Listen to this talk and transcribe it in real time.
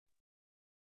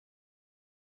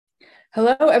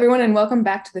Hello, everyone, and welcome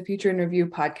back to the Future in Review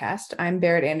podcast. I'm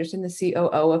Barrett Anderson, the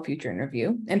COO of Future in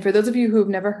Review. And for those of you who have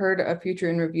never heard of Future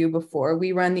in Review before,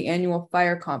 we run the annual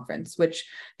FIRE conference, which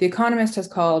The Economist has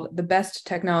called the best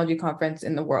technology conference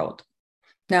in the world.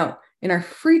 Now, in our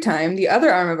free time, the other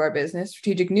arm of our business,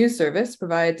 Strategic News Service,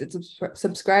 provides its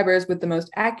subscribers with the most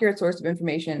accurate source of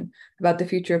information about the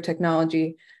future of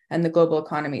technology and the global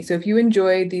economy. So if you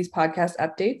enjoy these podcast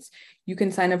updates, you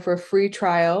can sign up for a free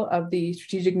trial of the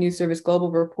Strategic News Service Global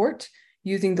Report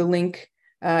using the link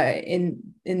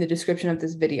in the description of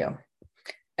this video.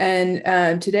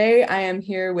 And today I am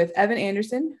here with Evan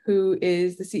Anderson, who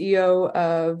is the CEO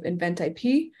of Invent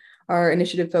IP, our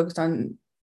initiative focused on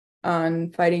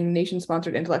fighting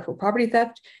nation-sponsored intellectual property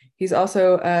theft. He's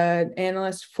also an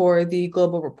analyst for the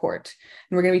Global Report.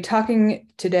 And we're going to be talking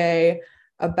today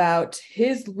about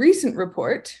his recent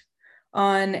report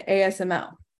on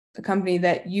ASML, a company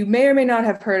that you may or may not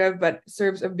have heard of, but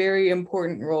serves a very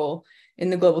important role in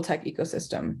the global tech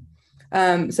ecosystem.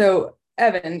 So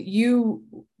Evan,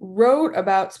 you wrote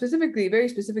about very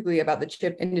specifically about the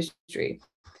chip industry,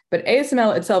 but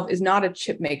ASML itself is not a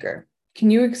chip maker.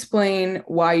 Can you explain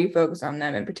why you focus on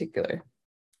them in particular?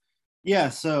 Yeah,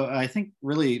 so I think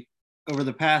really over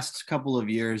the past couple of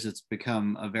years, it's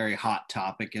become a very hot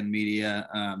topic in media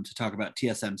to talk about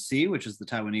TSMC, which is the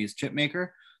Taiwanese chip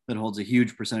maker that holds a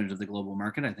huge percentage of the global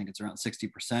market. I think it's around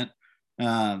 60%.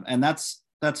 And that's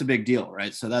a big deal,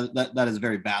 right? So that is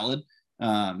very valid.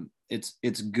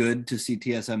 It's good to see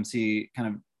TSMC kind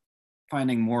of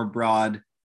finding more broad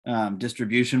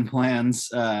distribution plans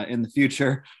in the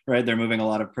future, right? They're moving a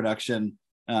lot of production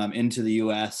into the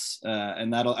US.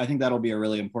 And I think that'll be a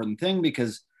really important thing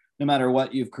because no matter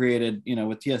what you've created,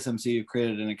 with TSMC, you've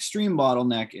created an extreme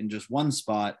bottleneck in just one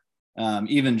spot.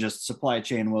 Even just supply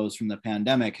chain woes from the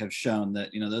pandemic have shown that,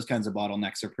 those kinds of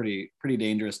bottlenecks are pretty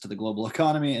dangerous to the global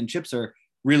economy, and chips are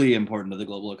really important to the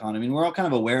global economy. And we're all kind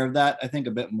of aware of that, I think,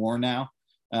 a bit more now.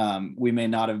 We may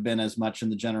not have been as much in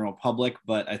the general public,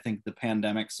 but I think the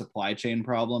pandemic supply chain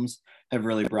problems have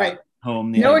really brought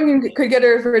home the no one could get a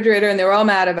refrigerator and they were all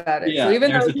mad about it. Yeah, so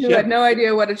even those who had no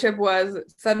idea what a chip was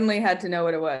suddenly had to know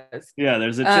what it was. Yeah,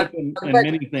 there's a chip in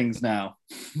many things now.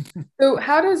 So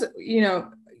how does,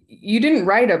 you didn't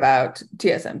write about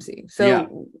TSMC. So yeah.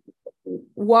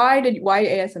 Why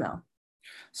ASML?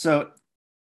 So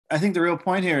I think the real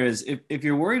point here is if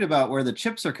you're worried about where the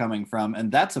chips are coming from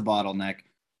and that's a bottleneck,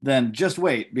 then just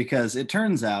wait, because it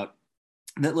turns out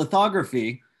that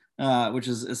lithography, which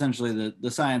is essentially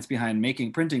the science behind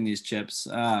printing these chips,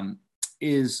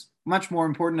 is much more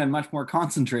important and much more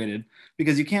concentrated,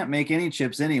 because you can't make any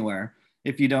chips anywhere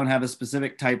if you don't have a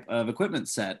specific type of equipment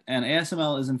set. And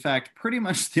ASML is in fact pretty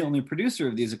much the only producer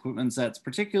of these equipment sets,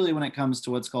 particularly when it comes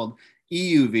to what's called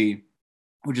EUV,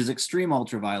 which is extreme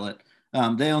ultraviolet.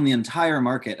 They own the entire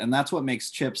market, and that's what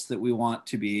makes chips that we want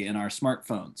to be in our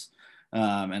smartphones,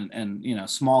 and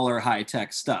smaller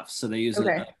high-tech stuff. So they use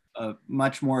a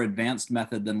much more advanced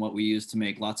method than what we use to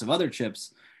make lots of other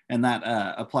chips, and that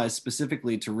applies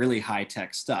specifically to really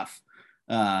high-tech stuff.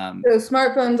 So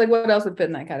smartphones, like what else would fit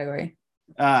in that category?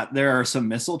 There are some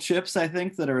missile chips, I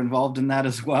think, that are involved in that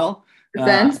as well.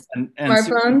 Defense, and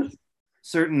smartphones.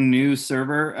 Certain new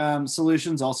server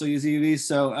solutions also use EUV.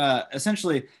 So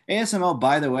essentially, ASML,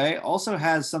 by the way, also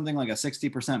has something like a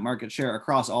 60% market share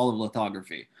across all of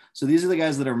lithography. So these are the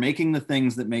guys that are making the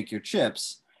things that make your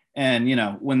chips. And,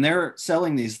 when they're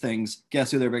selling these things,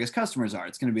 guess who their biggest customers are?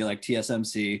 It's going to be like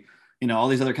TSMC, all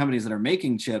these other companies that are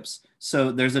making chips.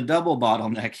 So there's a double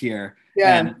bottleneck here.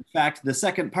 Yeah. And in fact, the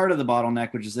second part of the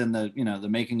bottleneck, which is in the, the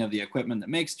making of the equipment that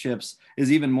makes chips,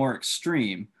 is even more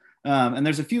extreme. And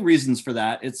there's a few reasons for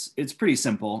that. It's pretty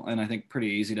simple and I think pretty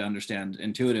easy to understand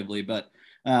intuitively, but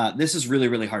this is really,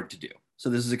 really hard to do. So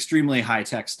this is extremely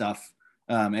high-tech stuff.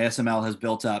 ASML has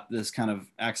built up this kind of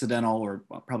accidental, or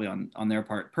probably on their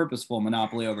part, purposeful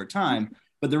monopoly over time.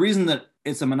 But the reason that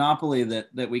it's a monopoly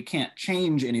that we can't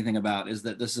change anything about is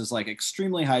that this is like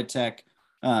extremely high-tech,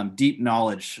 deep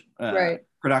knowledge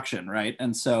production, right?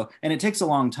 And it takes a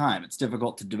long time. It's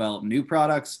difficult to develop new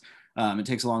products. It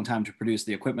takes a long time to produce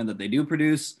the equipment that they do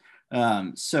produce.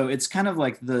 So it's kind of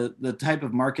like the type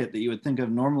of market that you would think of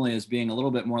normally as being a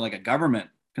little bit more like a government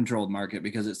controlled market,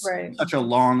 because it's such a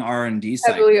long R&D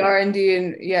cycle. Heavily R&D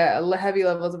and heavy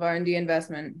levels of R&D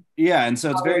investment. Yeah, and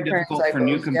so it's very difficult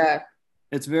for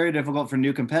it's very difficult for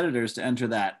new competitors to enter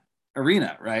that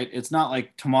arena, right? It's not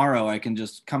like tomorrow I can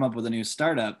just come up with a new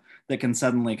startup that can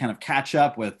suddenly kind of catch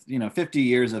up with 50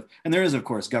 years of, and there is of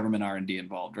course government R&D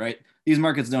involved, right? These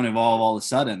markets don't evolve all of a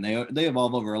sudden. They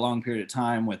evolve over a long period of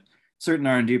time with certain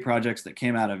R&D projects that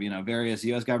came out of, various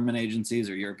US government agencies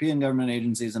or European government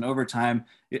agencies. And over time,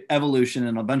 evolution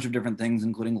and a bunch of different things,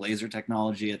 including laser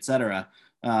technology, et cetera,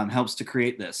 helps to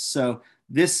create this. So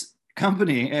this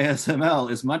company, ASML,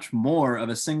 is much more of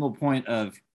a single point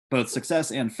of both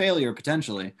success and failure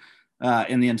potentially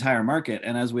in the entire market.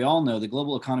 And as we all know, the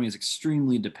global economy is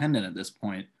extremely dependent at this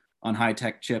point on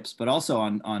high-tech chips, but also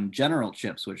on general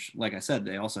chips, which, like I said,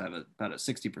 they also have about a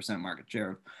 60% market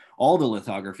share of all the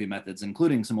lithography methods,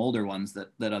 including some older ones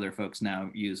that other folks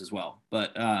now use as well.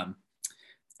 But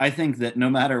I think that no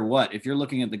matter what, if you're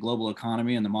looking at the global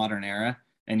economy in the modern era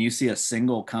and you see a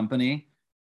single company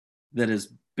that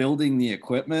is building the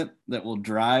equipment that will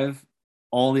drive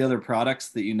all the other products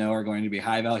that are going to be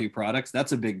high value products,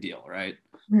 that's a big deal, right?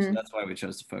 Mm-hmm. So that's why we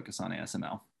chose to focus on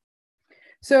ASML.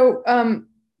 So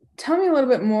tell me a little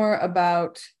bit more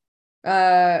about,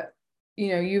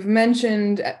 you've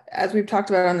mentioned, as we've talked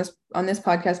about on this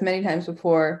podcast many times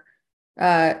before,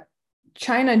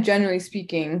 China, generally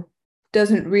speaking,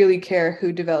 doesn't really care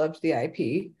who develops the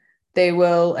IP. They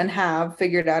will and have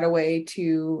figured out a way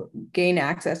to gain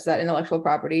access to that intellectual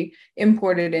property,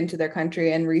 import it into their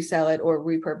country, and resell it or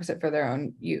repurpose it for their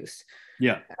own use.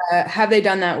 Yeah. Have they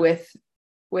done that with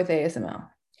ASML?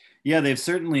 Yeah, they've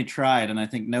certainly tried. And I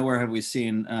think nowhere have we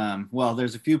seen,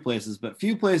 there's a few places, but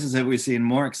few places have we seen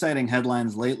more exciting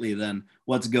headlines lately than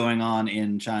what's going on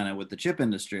in China with the chip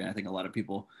industry. And I think a lot of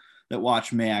people that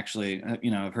watch may actually,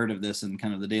 have heard of this in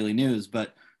kind of the daily news.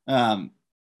 But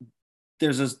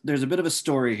there's a bit of a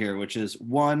story here, which is,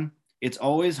 one, it's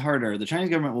always harder. The Chinese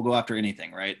government will go after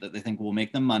anything, right, that they think will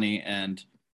make them money and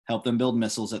help them build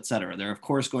missiles, et cetera. They're, of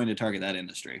course, going to target that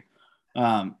industry.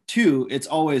 Two, it's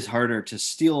always harder to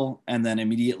steal and then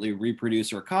immediately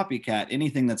reproduce or copycat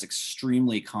anything that's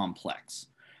extremely complex.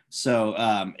 So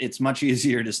it's much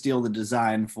easier to steal the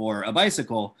design for a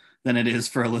bicycle than it is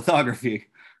for a lithography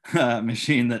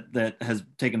machine that has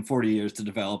taken 40 years to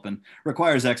develop and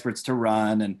requires experts to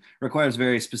run and requires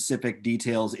very specific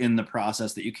details in the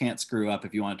process that you can't screw up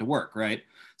if you want it to work, right?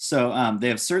 So they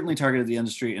have certainly targeted the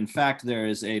industry. In fact, there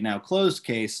is a now closed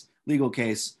legal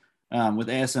case with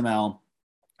ASML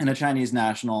and a Chinese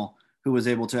national who was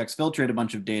able to exfiltrate a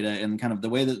bunch of data in kind of the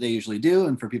way that they usually do.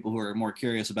 And for people who are more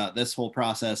curious about this whole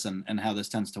process and how this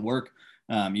tends to work,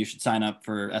 you should sign up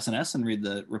for SNS and read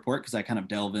the report, because I kind of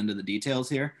delve into the details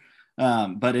here.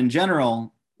 But in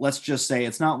general, let's just say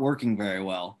it's not working very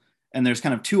well. And there's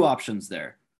kind of two options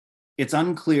there. It's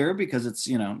unclear because it's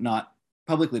not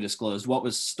publicly disclosed what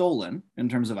was stolen in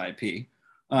terms of IP.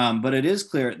 But it is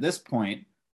clear at this point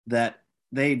that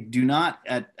they do not,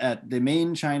 at the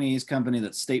main Chinese company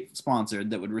that's state sponsored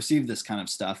that would receive this kind of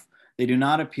stuff, they do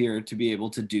not appear to be able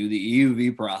to do the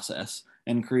EUV process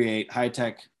and create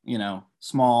high-tech,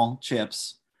 small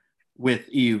chips with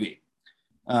EUV.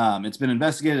 It's been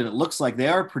investigated. It looks like they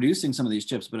are producing some of these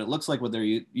chips, but it looks like what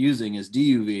they're using is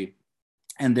DUV,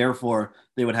 and therefore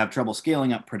they would have trouble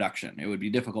scaling up production. It would be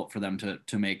difficult for them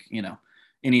to make,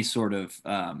 any sort of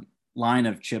line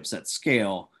of chips at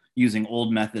scale using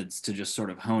old methods to just sort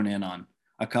of hone in on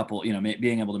a couple,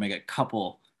 being able to make a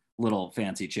couple little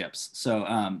fancy chips.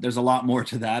 So there's a lot more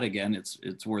to that. Again,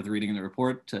 it's worth reading the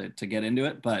report to get into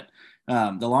it. But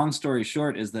the long story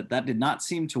short is that did not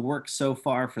seem to work so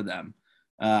far for them.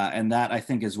 And that, I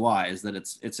think, is why, is that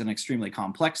it's an extremely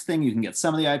complex thing. You can get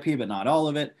some of the IP, but not all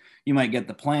of it. You might get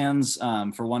the plans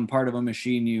for one part of a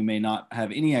machine. You may not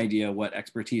have any idea what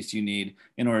expertise you need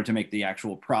in order to make the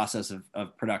actual process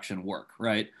of production work,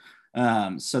 right?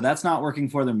 So that's not working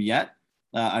for them yet.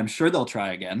 I'm sure they'll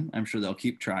try again. I'm sure they'll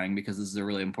keep trying because this is a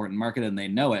really important market and they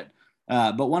know it.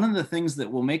 But one of the things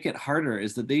that will make it harder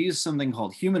is that they use something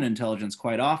called human intelligence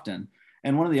quite often.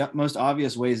 And one of the most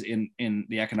obvious ways in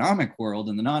the economic world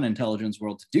and the non-intelligence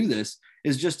world to do this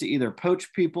is just to either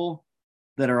poach people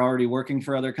that are already working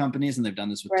for other companies, and they've done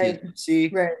this with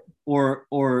TSMC, right, or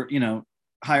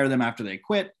hire them after they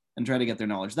quit and try to get their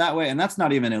knowledge that way. And that's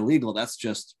not even illegal. That's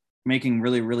just making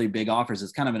really, really big offers.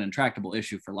 It's kind of an intractable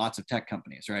issue for lots of tech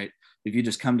companies, right? If you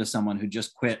just come to someone who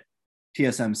just quit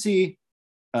TSMC,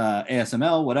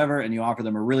 ASML, whatever, and you offer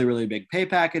them a really, really big pay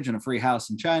package and a free house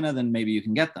in China, then maybe you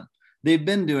can get them. They've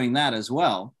been doing that as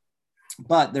well,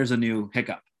 but there's a new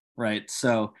hiccup, right?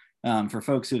 So for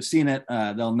folks who have seen it,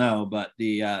 they'll know, but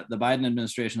the Biden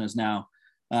administration has now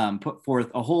put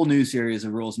forth a whole new series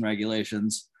of rules and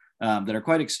regulations that are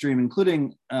quite extreme,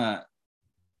 including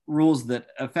rules that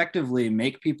effectively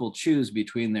make people choose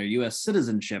between their US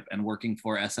citizenship and working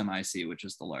for SMIC, which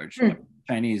is the large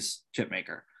Chinese chip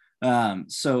maker.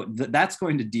 So that's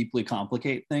going to deeply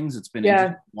complicate things. It's been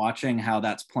interesting watching how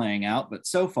that's playing out, but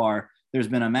so far there's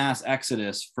been a mass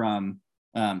exodus from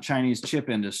Chinese chip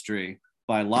industry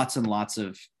by lots and lots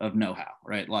of know-how,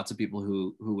 right? Lots of people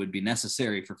who would be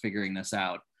necessary for figuring this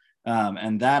out.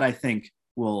 And that, I think,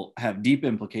 will have deep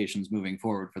implications moving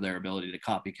forward for their ability to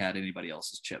copycat anybody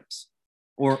else's chips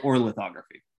or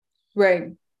lithography.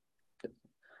 Right.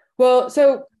 Well,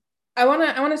 so I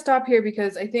want to stop here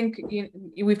because I think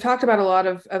we've talked about a lot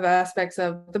of aspects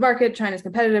of the market, China's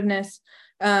competitiveness.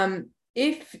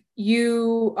 If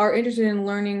you are interested in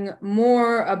learning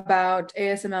more about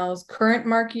ASML's current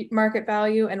market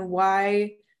value and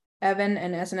why Evan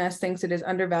and SNS thinks it is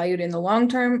undervalued in the long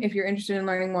term, if you're interested in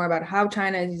learning more about how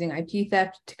China is using IP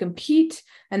theft to compete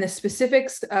and the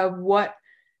specifics of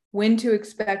when to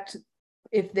expect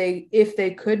if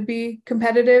they could be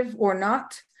competitive or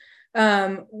not,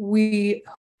 we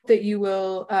hope that you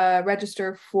will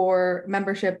register for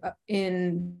membership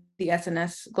in the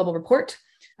SNS Global Report.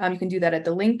 You can do that at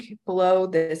the link below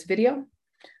this video.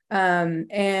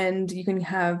 And you can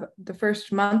have the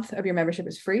first month of your membership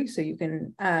is free. So you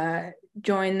can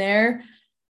join there,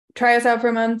 try us out for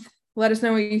a month, let us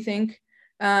know what you think.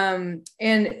 And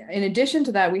in addition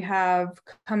to that, we have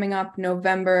coming up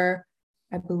November,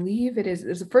 I believe it's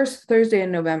the first Thursday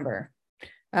in November.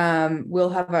 We'll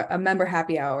have a member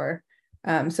happy hour.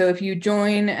 So if you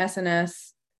join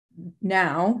SNS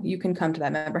now, you can come to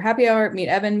that member happy hour, meet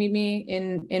Evan, meet me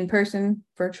in person,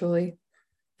 virtually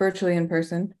in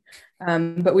person.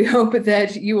 But we hope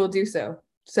that you will do so.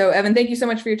 So Evan, thank you so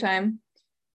much for your time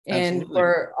and Absolutely.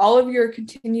 for all of your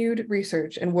continued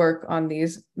research and work on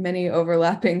these many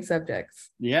overlapping subjects.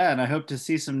 Yeah, and I hope to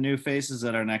see some new faces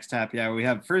at our next happy hour. We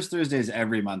have first Thursdays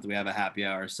every month. We have a happy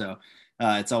hour, so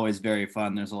it's always very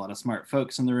fun. There's a lot of smart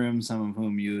folks in the room, some of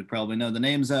whom you would probably know the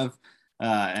names of.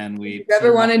 And we. If you've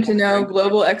ever wanted to know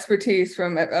global expertise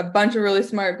from a bunch of really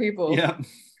smart people, yep,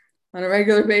 on a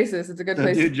regular basis, it's a good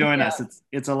place. So do join us.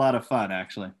 It's a lot of fun,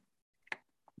 actually.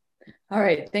 All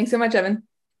right. Thanks so much, Evan.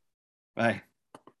 Bye.